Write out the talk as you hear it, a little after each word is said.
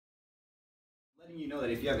Letting you know that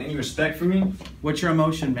if you have any respect for me. What's your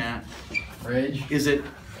emotion, Matt? Rage. Is it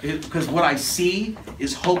because what I see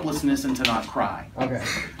is hopelessness and to not cry. Okay.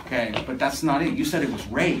 Okay, but that's not it. You said it was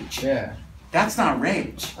rage. Yeah. That's not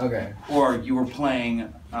rage. Okay. Or you were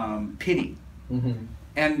playing pity. Mm-hmm.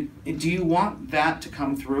 And do you want that to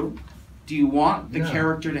come through? Do you want the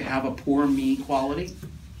character to have a poor me quality?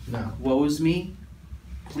 No. Woe is me.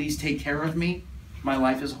 Please take care of me. My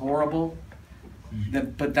life is horrible.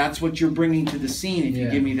 But that's what you're bringing to the scene if you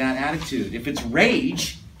give me that attitude. If it's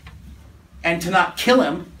rage, and to not kill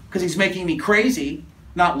him, because he's making me crazy,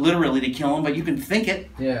 not literally to kill him, but you can think it.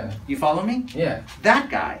 Yeah. You follow me? Yeah. That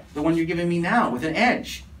guy, the one you're giving me now, with an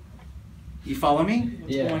edge. You follow me?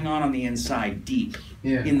 What's going on the inside, deep,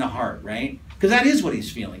 in the heart, right? Because that is what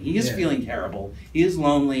he's feeling. He is feeling terrible. He is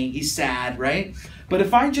lonely. He's sad, right? But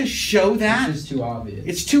if I just show that... It's just too obvious.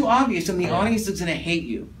 It's too obvious, and the audience is going to hate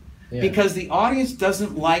you. Because the audience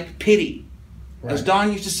doesn't like pity. As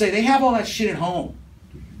Don used to say, they have all that shit at home.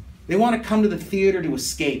 They want to come to the theater to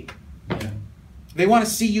escape. They want to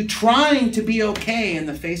see you trying to be okay in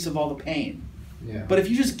the face of all the pain. But if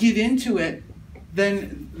you just give into it,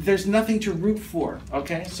 then there's nothing to root for.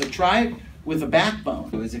 Okay? So try it with a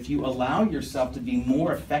backbone. Is if you allow yourself to be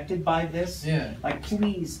more affected by this, like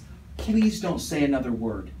please don't say another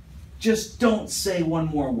word. Just don't say one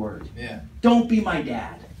more word. Don't be my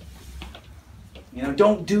dad. You know,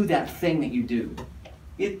 don't do that thing that you do.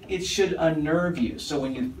 It should unnerve you. So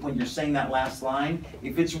when you're saying that last line,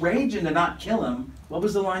 if it's raging to not kill him, what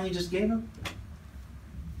was the line you just gave him?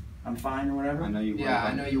 I'm fine or whatever? I know you worry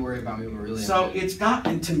I know you worry about me, but really. So it's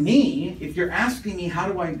gotten to me, if you're asking me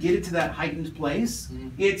how do I get it to that heightened place,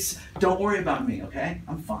 it's don't worry about me, okay?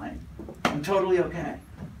 I'm fine. I'm totally okay.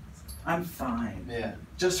 I'm fine.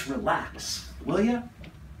 Just relax, will ya?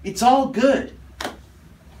 It's all good.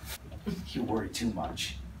 You worry too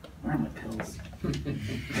much. Where are my pills?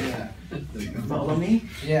 Follow me?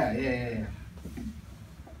 Yeah.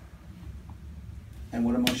 And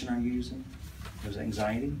what emotion are you using? Was it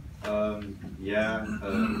anxiety? I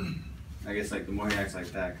guess like the more he acts like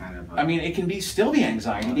that, kind of. I mean, it can still be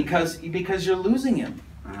anxiety because you're losing him.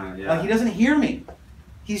 Yeah. Like he doesn't hear me.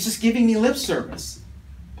 He's just giving me lip service.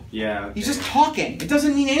 Yeah. Okay. He's just talking. It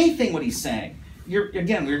doesn't mean anything what he's saying. We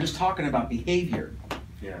were just talking about behavior.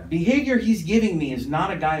 Behavior he's giving me is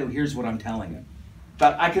not a guy who hears what I'm telling him.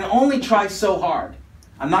 But I can only try so hard.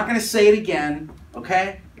 I'm not going to say it again,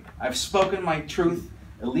 okay? I've spoken my truth.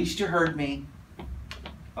 At least you heard me.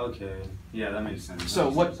 Okay. Yeah, that makes sense.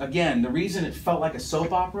 So again, the reason it felt like a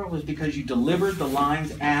soap opera was because you delivered the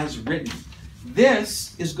lines as written.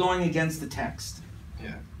 This is going against the text.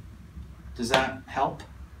 Does that help?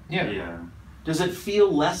 Yeah. Does it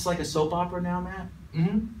feel less like a soap opera now, Matt?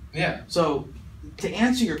 Yeah. So, to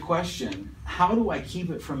answer your question, how do I keep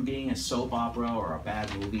it from being a soap opera or a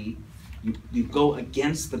bad movie? You go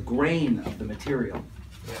against the grain of the material.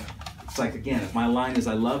 It's like, again, if my line is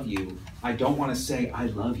I love you, I don't want to say I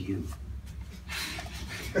love you.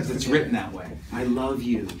 Because it's written that way. I love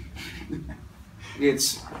you.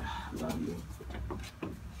 It's I love you.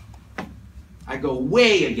 I go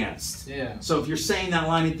way against. So if you're saying that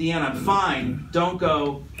line at the end, I'm fine, don't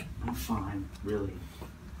go, I'm fine, really.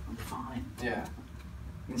 I'm fine.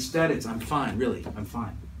 Instead, it's I'm fine, really. I'm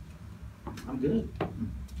fine. I'm good.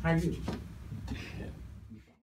 How are you?